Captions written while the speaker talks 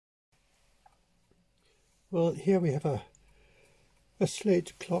Well, here we have a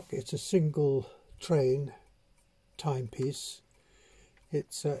Slate clock. It's a single train timepiece.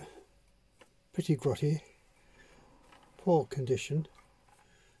 It's pretty grotty, poor condition,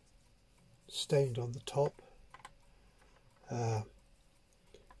 stained on the top. One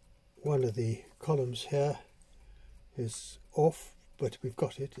of the columns here is off, but we've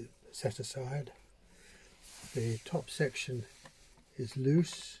got it set aside. The top section is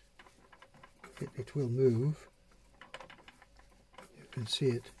loose. It will move. You can see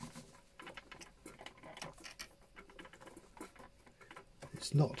it.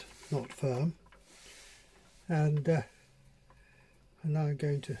 It's not firm. And now I'm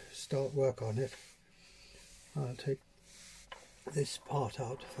going to start work on it. I'll take this part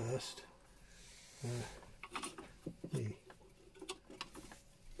out first.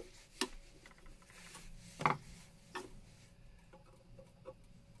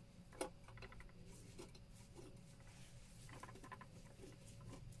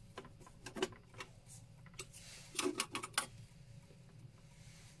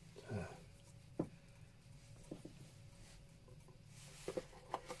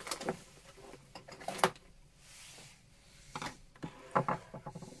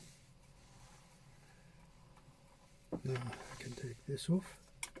 Now I can take this off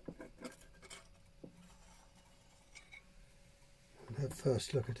and have a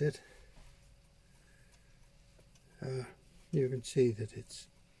first look at it. You can see that it's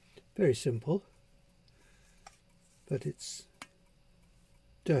very simple, but it's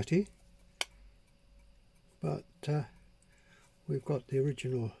dirty. But we've got the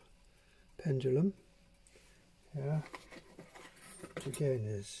original pendulum here, which again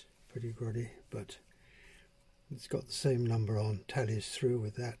is pretty grotty, but it's got the same number on, tallies through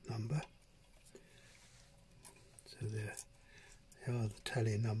with that number. So there are the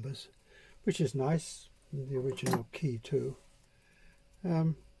tally numbers, which is nice, and the original key too.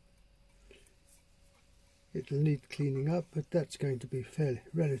 It'll need cleaning up, but that's going to be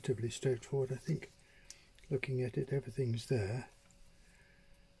relatively straightforward, I think. Looking at it, everything's there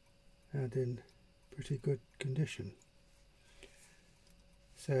and in pretty good condition.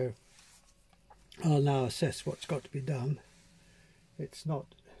 So I'll now assess what's got to be done. It's not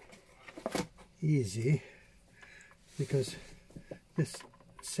easy because this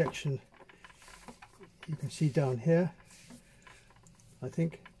section, you can see down here, I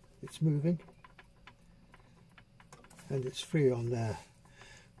think it's moving and it's free on there,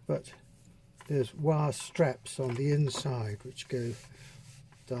 but there's wire straps on the inside which go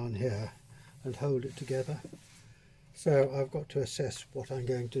down here and hold it together. So I've got to assess what I'm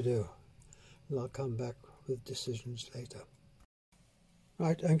going to do. And I'll come back with decisions later.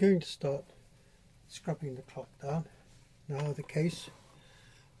 Right, I'm going to start scrubbing the clock down, now the case,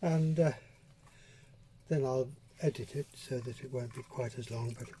 and then I'll edit it so that it won't be quite as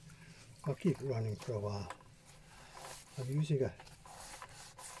long, but I'll keep it running for a while. I'm using a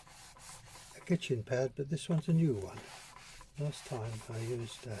kitchen pad, but this one's a new one. Last time I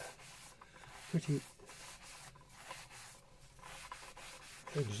used a pretty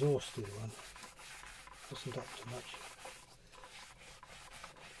exhausted one. Wasn't up to much.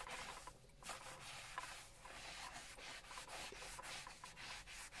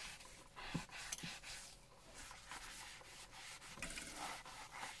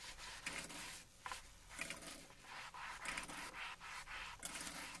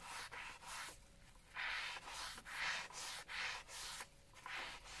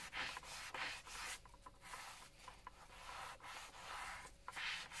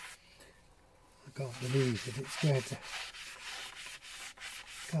 I can't believe that it's going to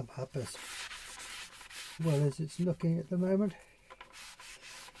come up as well as it's looking at the moment.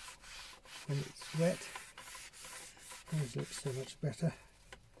 When it's wet, it looks so much better.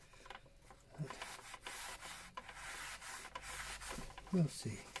 But we'll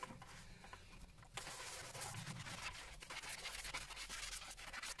see.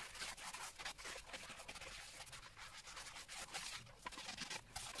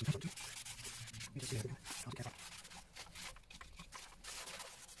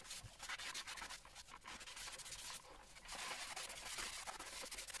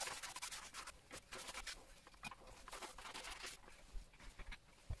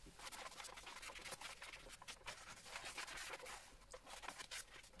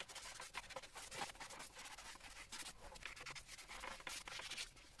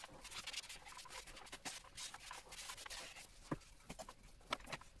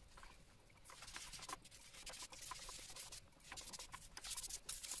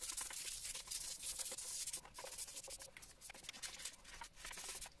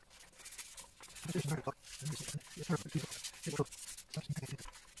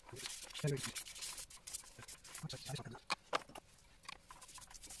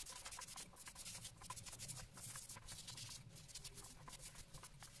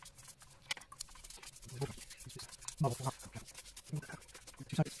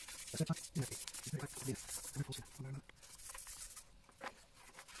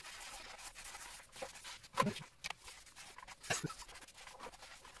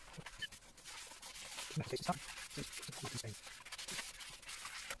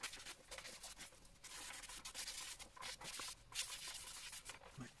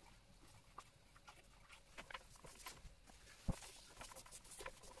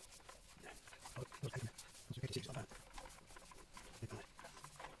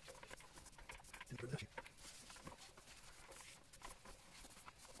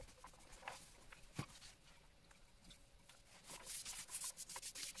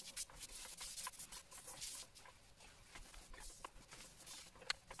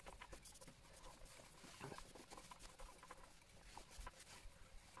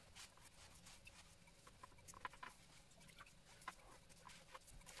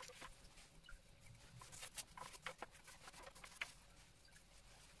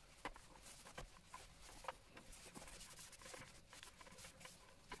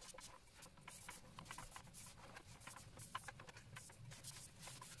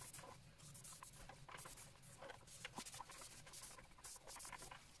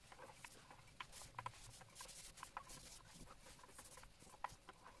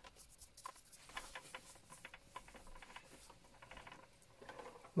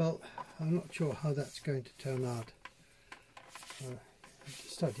 Well, I'm not sure how that's going to turn out. I have to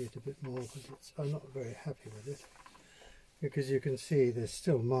study it a bit more, but I'm not very happy with it, because you can see there's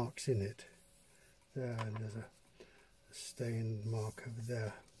still marks in it there, and there's a stain mark over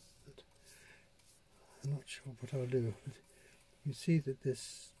there. But I'm not sure what I'll do. But you see that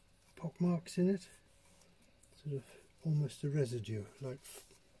there's pock marks in it, sort of almost a residue, like,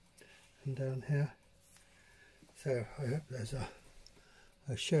 and down here. So I hope there's a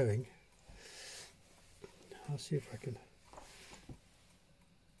showing. I'll see if I can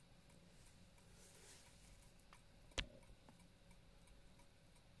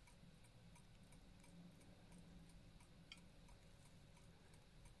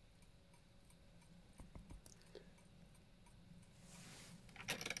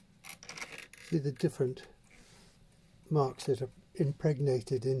see the different marks that are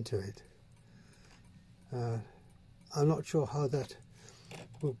impregnated into it. I'm not sure how that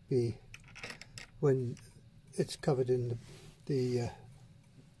will be when it's covered in the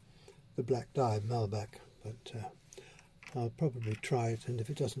black dye Malbec, but I'll probably try it, and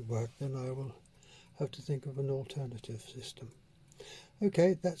if it doesn't work then I will have to think of an alternative system.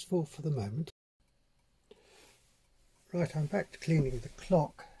 Okay, that's all for the moment. Right, I'm back to cleaning the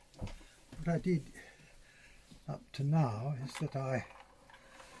clock. What I did up to now is that I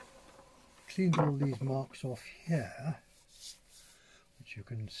cleaned all these marks off here, which you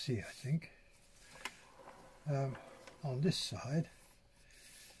can see, I think, on this side,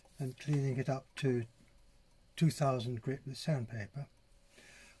 and cleaning it up to 2000 grit with sandpaper.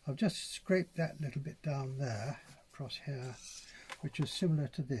 I've just scraped that little bit down there across here, which is similar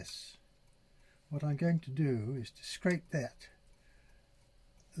to this. What I'm going to do is to scrape that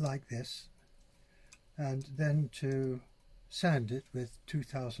like this, and then to sand it with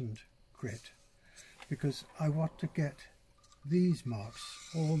 2000 grit, because I want to get these marks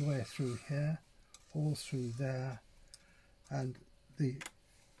all the way through here, all through there, and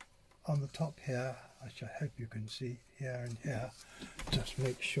on the top here, which I hope you can see here and here. Just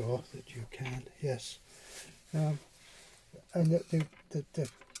make sure that you can, yes. And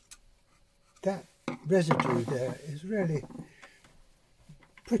that residue there is really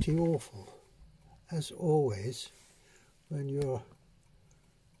pretty awful, as always when you're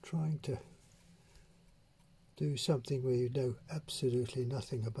trying to do something where you know absolutely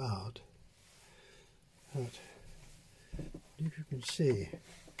nothing about. But if you can see,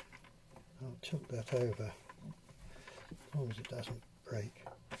 I'll tilt that over as long as it doesn't break.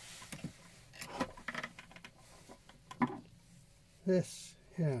 This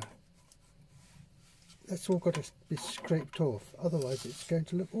here, that's all got to be scraped off, otherwise it's going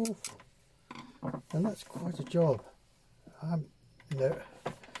to look awful, and that's quite a job. I'm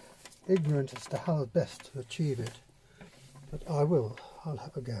ignorant as to how best to achieve it, but I'll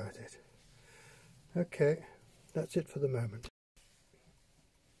have a go at it. Okay, that's it for the moment.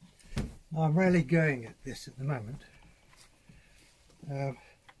 I'm really going at this at the moment,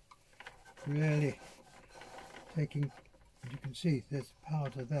 really taking, as you can see, there's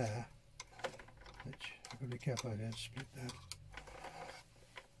powder there which got to be careful I don't split that.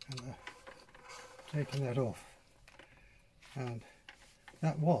 And taking that off, and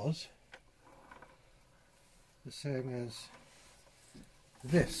that was the same as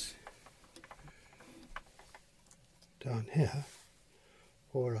this down here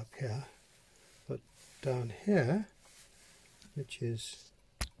or up here, but down here, which is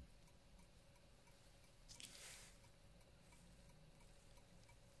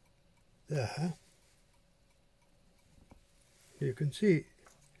there, you can see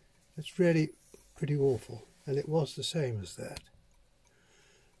it's really pretty awful, and it was the same as that.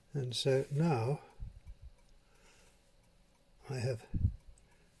 And so now I have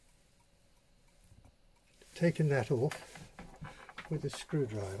taken that off with a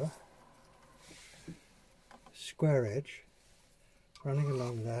screwdriver, square edge, running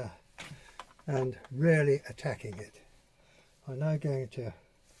along there and really attacking it. I'm now going to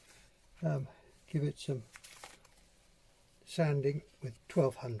give it some sanding with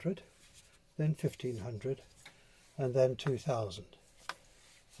 1200, then 1500, and then 2000.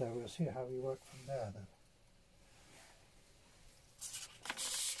 So we'll see how we work from there then.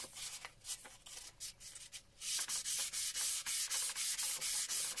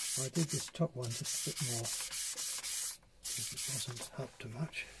 I did this top one just a bit more because it wasn't up to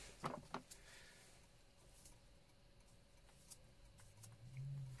much.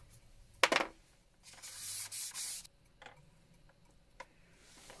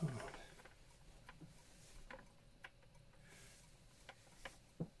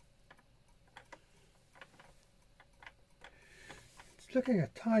 It's looking a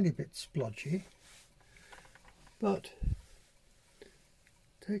tiny bit splodgy, but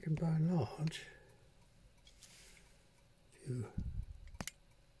taken by and large, if you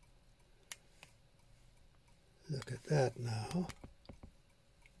look at that now,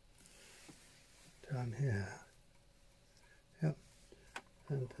 down here, yep,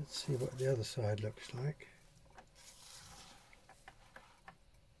 and let's see what the other side looks like.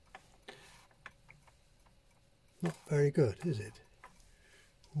 Not very good, is it?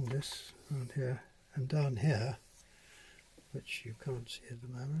 All this around here and down here, which you can't see at the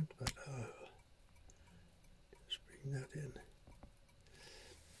moment, but just bring that in.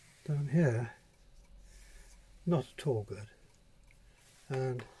 Down here, not at all good.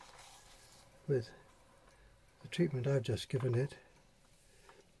 And with the treatment I've just given it,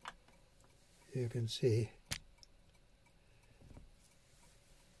 you can see,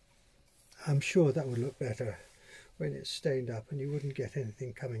 I'm sure that would look better when it's stained up and you wouldn't get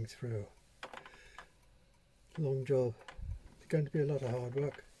anything coming through. Long job. Going to be a lot of hard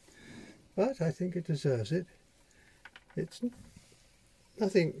work, but I think it deserves it. It's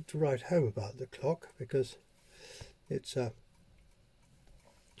nothing to write home about the clock because it's a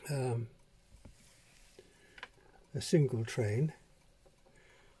single train,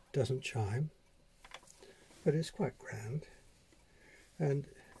 doesn't chime, but it's quite grand, and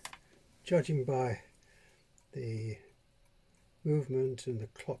judging by the movement and the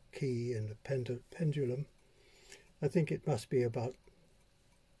clock key and the pendulum, I think it must be about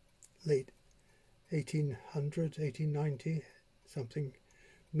late 1800s, 1890, something,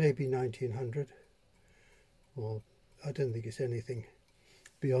 maybe 1900, or I don't think it's anything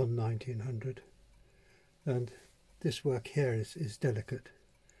beyond 1900. And this work here is delicate.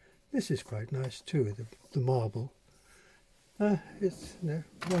 This is quite nice too, the marble. It's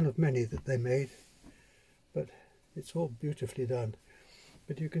one of many that they made, but it's all beautifully done.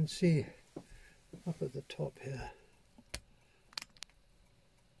 But you can see up at the top here,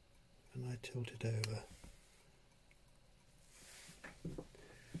 and I tilt it over,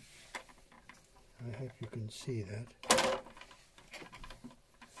 I hope you can see that.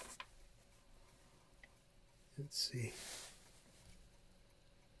 Let's see.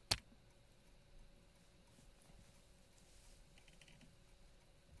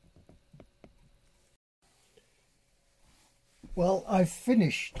 Well, I've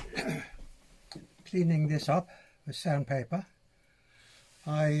finished cleaning this up with sandpaper.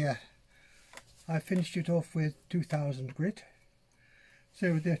 I finished it off with 2000 grit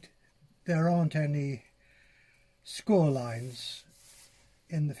so that there aren't any score lines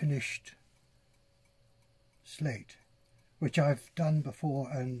in the finished slate, which I've done before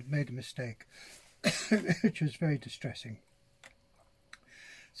and made a mistake, which was very distressing.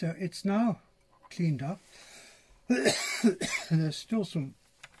 So it's now cleaned up. There's still some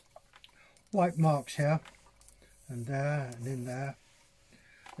white marks here and there and in there,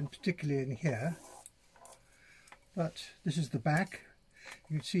 and particularly in here, but this is the back.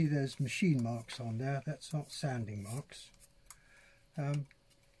 You can see there's machine marks on there. That's not sanding marks.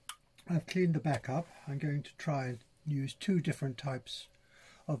 I've cleaned the back up. I'm going to try and use 2 different types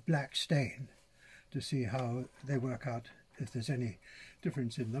of black stain to see how they work out, if there's any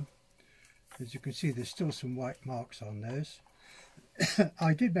difference in them. As you can see, there's still some white marks on those.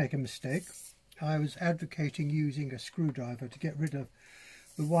 I did make a mistake. I was advocating using a screwdriver to get rid of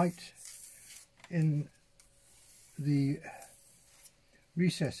the white in the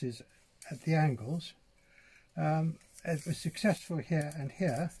recesses at the angles. It was successful here and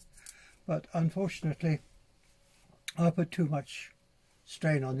here, but unfortunately I put too much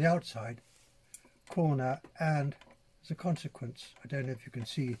strain on the outside corner, and as a consequence, I don't know if you can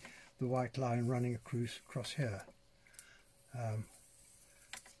see the white line running across here.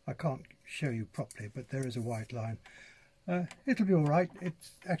 I can't show you properly, but there is a white line. It'll be all right. It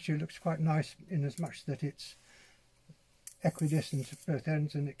actually looks quite nice in as much that it's equidistant at both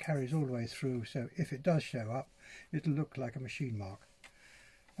ends and it carries all the way through, so if it does show up, it'll look like a machine mark.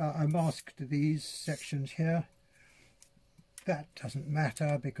 I masked these sections here. That doesn't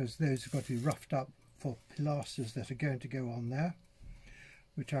matter because those have got to be roughed up for pilasters that are going to go on there,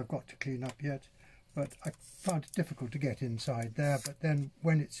 which I've got to clean up yet. But I found it difficult to get inside there. But then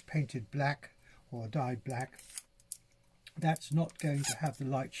when it's painted black or dyed black, that's not going to have the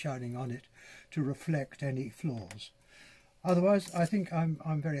light shining on it to reflect any flaws. Otherwise, I think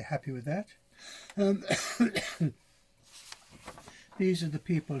I'm very happy with that. These are the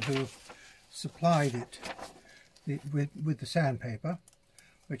people who supplied it with the sandpaper,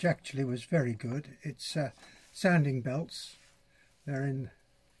 which actually was very good. It's sanding belts. They're in,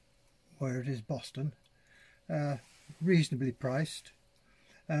 where it is, Boston. Reasonably priced.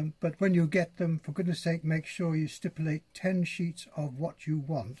 But when you get them, for goodness sake, make sure you stipulate 10 sheets of what you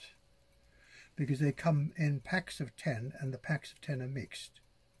want, because they come in packs of 10 and the packs of 10 are mixed.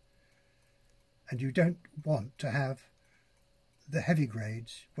 And you don't want to have the heavy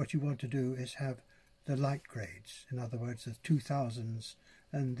grades. What you want to do is have the light grades, in other words the 2000s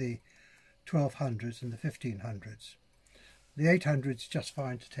and the 1200s and the 1500s. The 800s just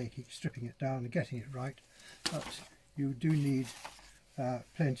fine to take it, stripping it down and getting it right, but you do need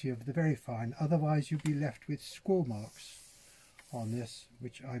plenty of the very fine, otherwise you'll be left with score marks on this,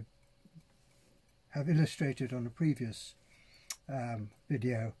 which I have illustrated on a previous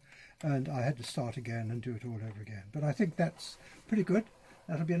video, and I had to start again and do it all over again. But I think that's pretty good.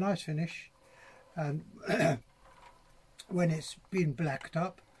 That'll be a nice finish, and when it's been blacked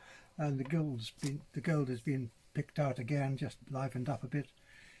up and the gold has been picked out again, just livened up a bit,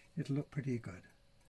 it'll look pretty good.